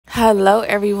Hello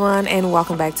everyone, and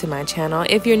welcome back to my channel.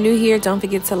 If you're new here, don't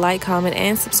forget to like, comment,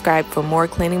 and subscribe for more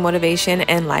cleaning motivation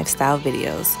and lifestyle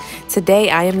videos. Today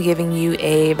I am giving you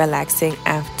a relaxing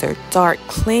after dark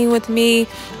clean with me.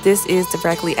 This is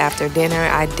directly after dinner.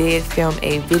 I did film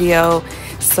a video,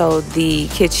 so the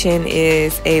kitchen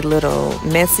is a little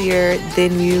messier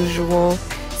than usual.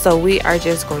 So we are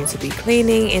just going to be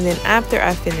cleaning, and then after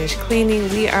I finish cleaning,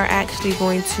 we are actually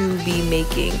going to be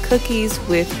making cookies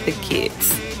with the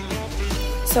kids.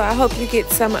 So I hope you get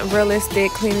some realistic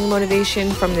cleaning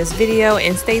motivation from this video,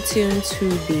 and stay tuned to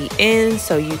the end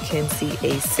so you can see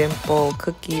a simple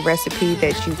cookie recipe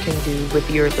that you can do with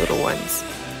your little ones.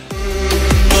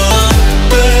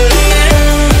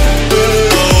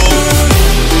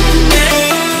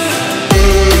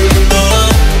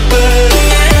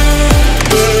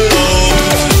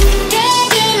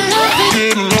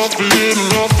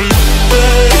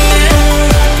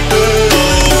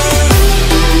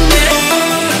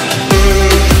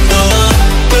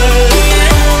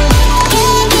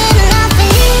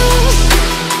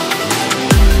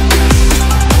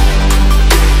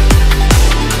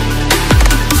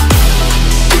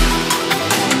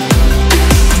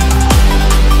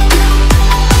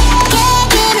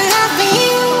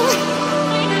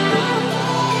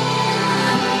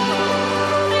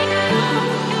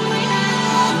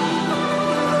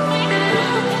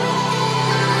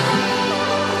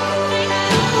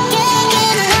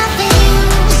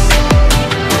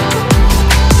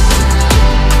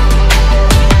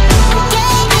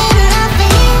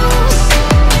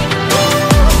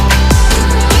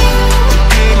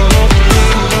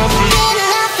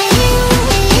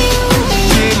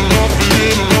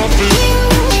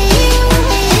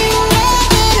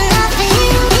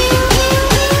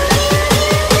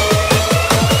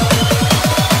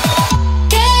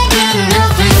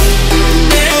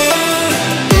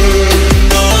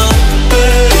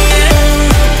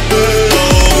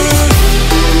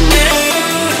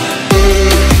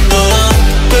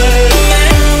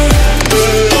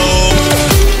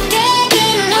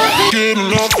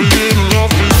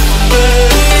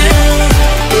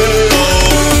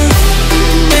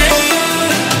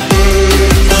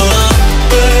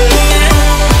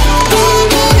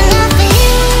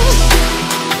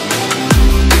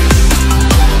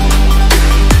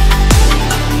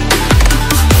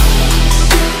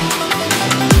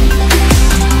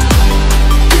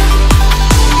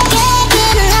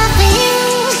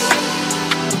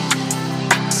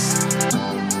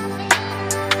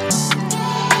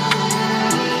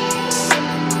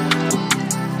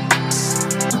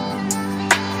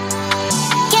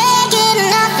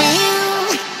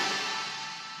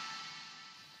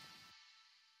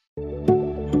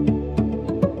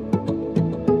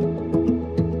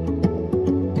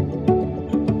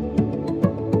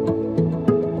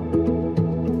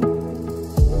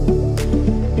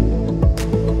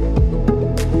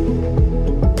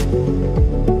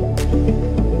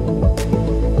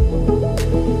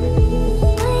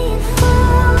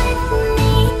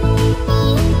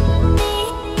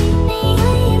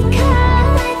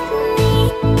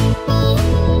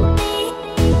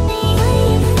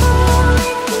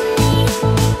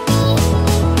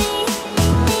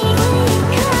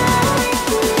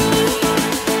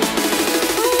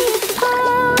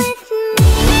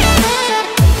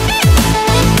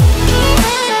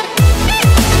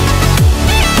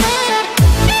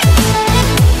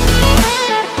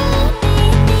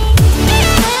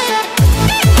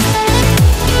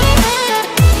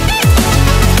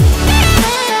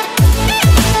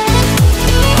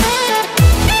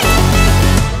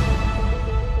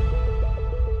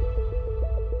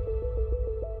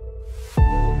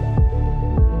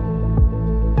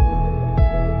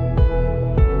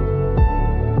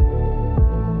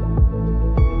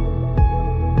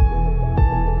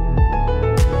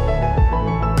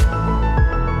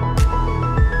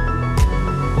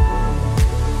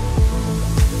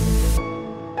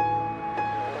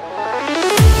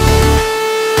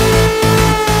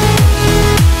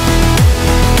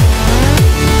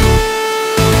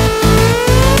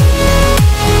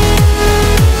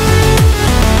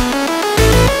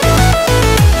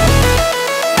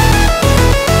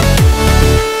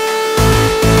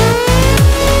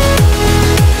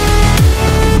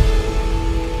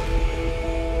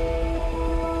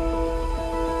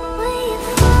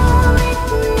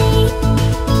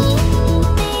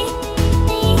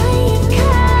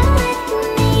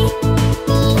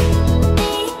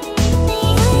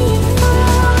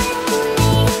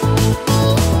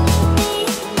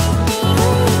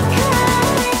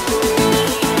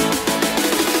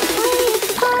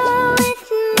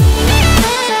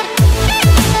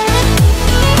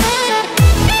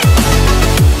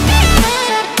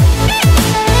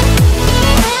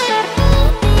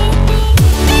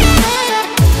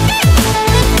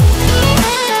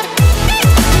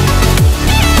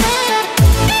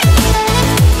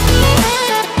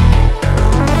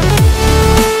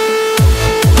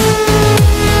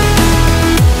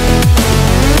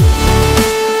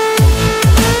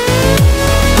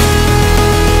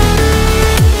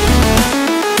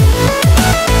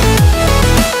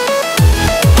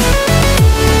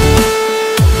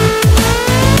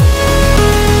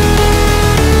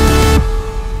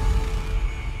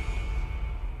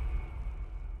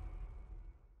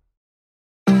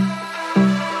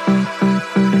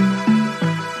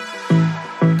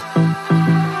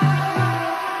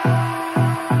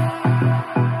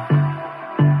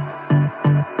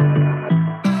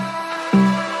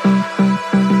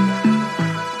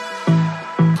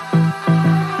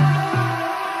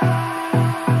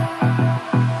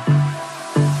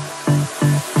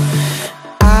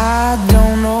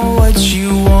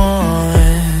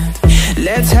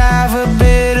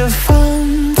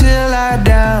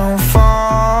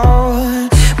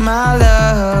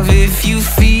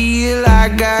 feel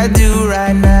like I do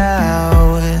right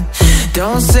now.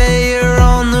 Don't say you're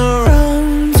on the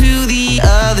run to the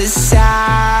other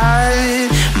side,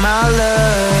 my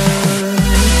love.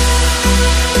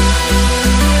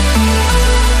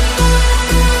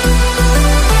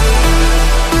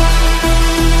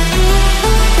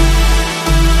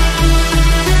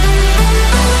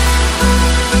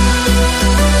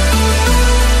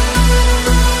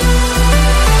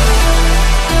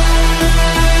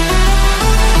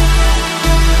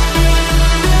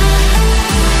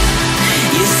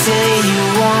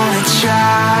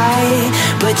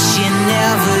 But you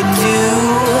never do.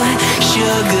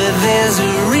 Sugar, there's a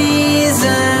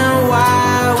reason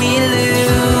why we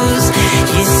lose.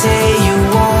 You say you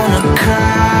wanna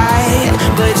cry,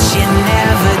 but you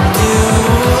never do.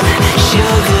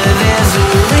 Sugar, there's a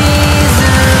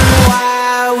reason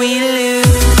why we lose.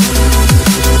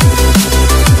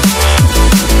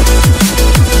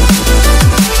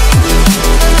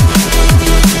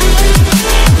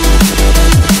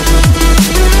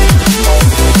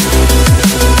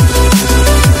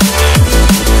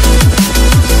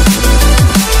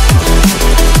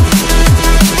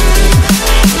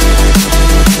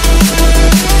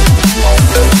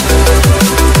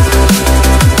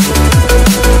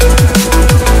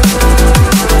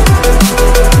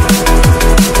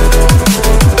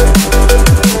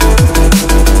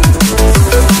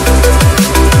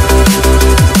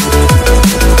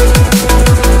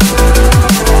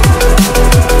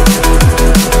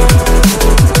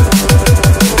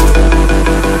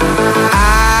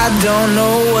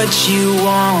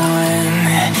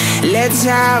 Let's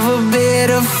have a bit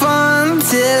of fun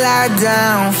till I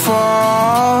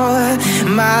downfall,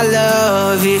 my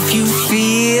love. If you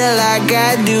feel like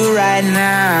I do right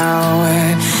now,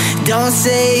 don't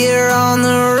say you're on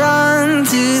the run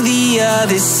to the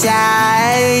other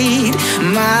side,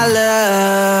 my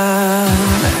love.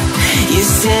 You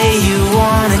say you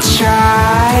wanna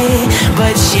try,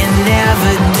 but you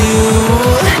never do.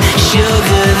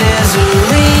 Sugar, there's a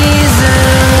reason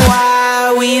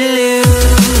why we lose.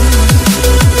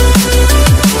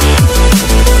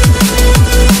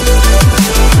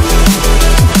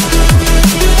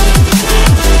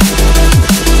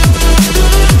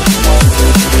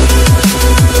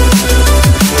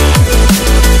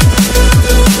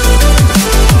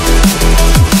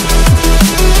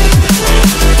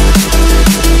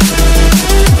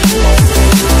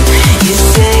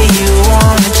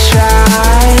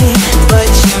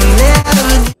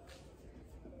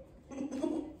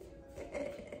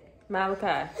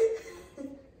 Malachi.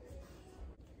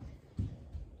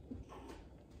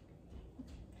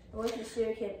 What's the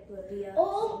cereal kit would be?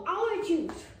 Oh, I want to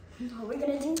choose. What we're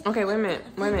gonna do? Okay, wait a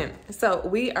minute. So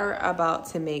we are about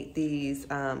to make these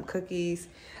cookies.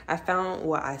 I found,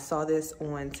 well, I saw this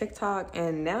on TikTok,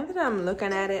 and now that I'm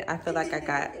looking at it, I feel like I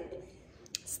got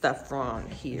stuff wrong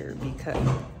here because.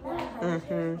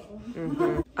 Excuse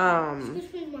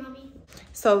me, mommy.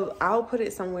 So I'll put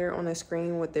it somewhere on the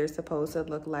screen what they're supposed to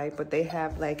look like, but they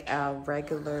have like a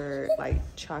regular like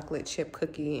chocolate chip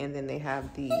cookie, and then they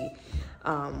have the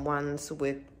ones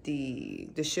with the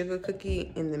sugar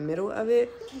cookie in the middle of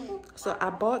it. So I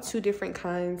bought two different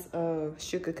kinds of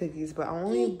sugar cookies, but I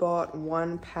only bought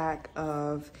one pack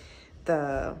of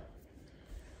the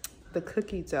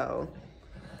cookie dough.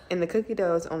 And the cookie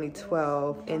dough is only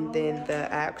 12, and then the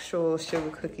actual sugar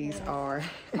cookies are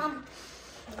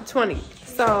 20.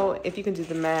 So if you can do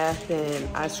the math, then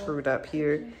I screwed up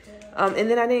here. And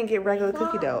then I didn't get regular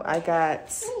cookie dough. I got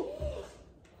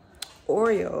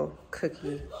Oreo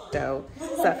cookie dough.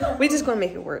 So we're just gonna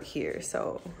make it work here.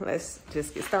 So let's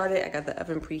just get started. I got the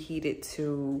oven preheated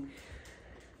to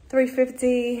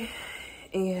 350,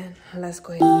 and let's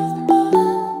go ahead and get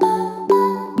started.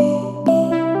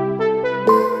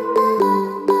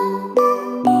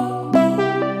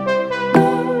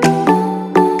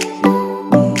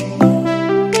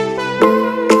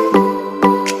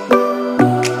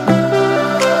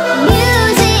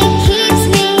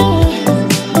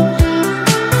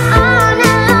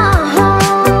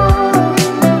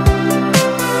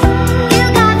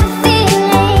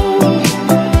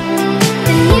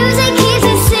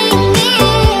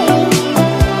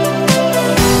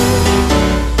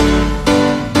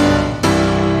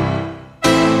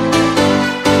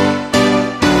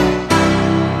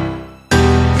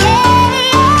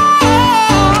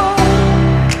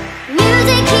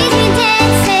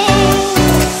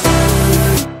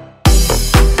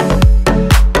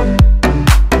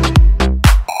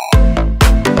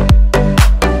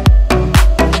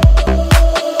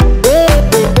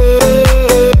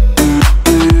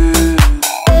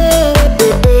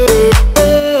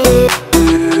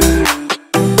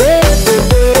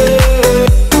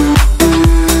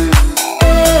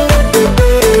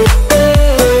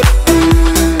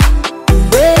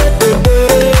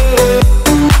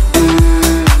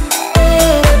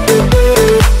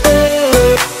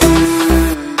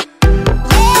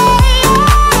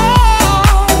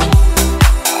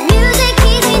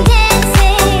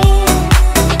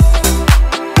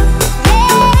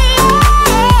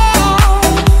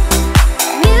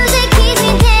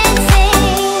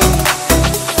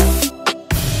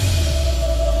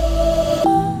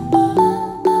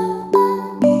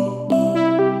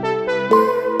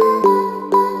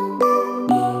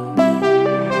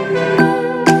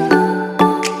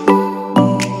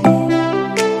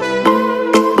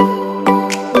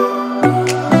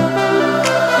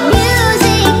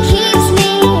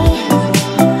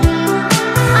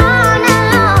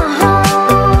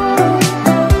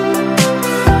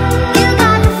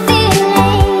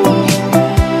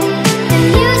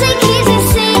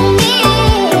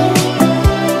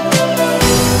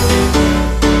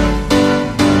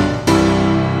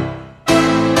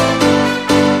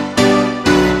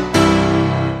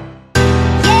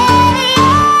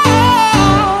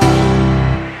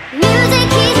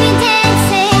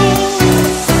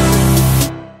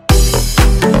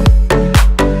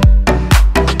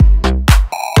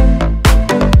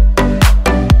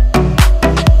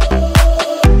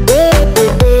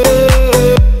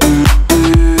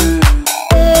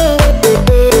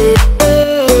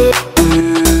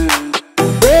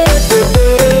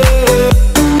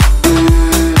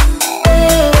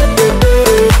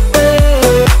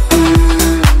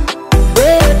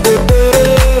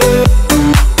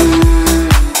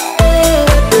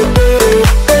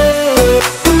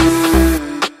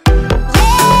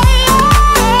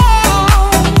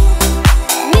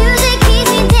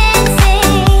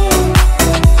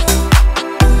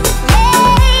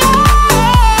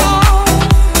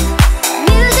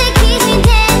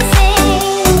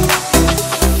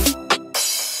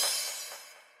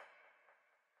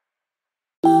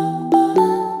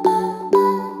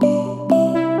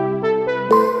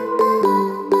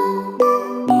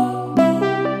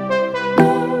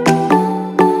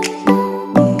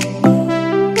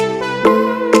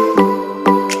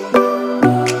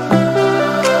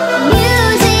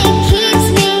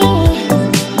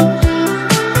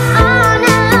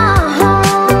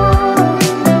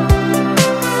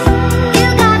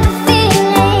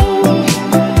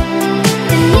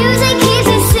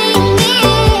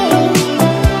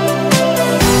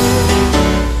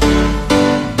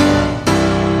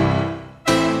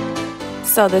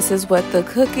 So this is what the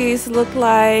cookies look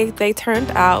like. They turned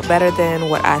out better than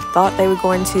what I thought they were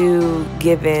going to,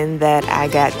 given that I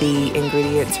got the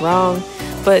ingredients wrong.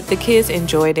 But the kids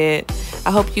enjoyed it.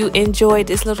 I hope you enjoyed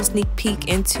this little sneak peek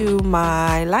into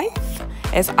my life.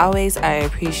 As always, I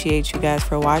appreciate you guys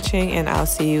for watching, and I'll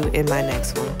see you in my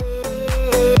next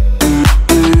one.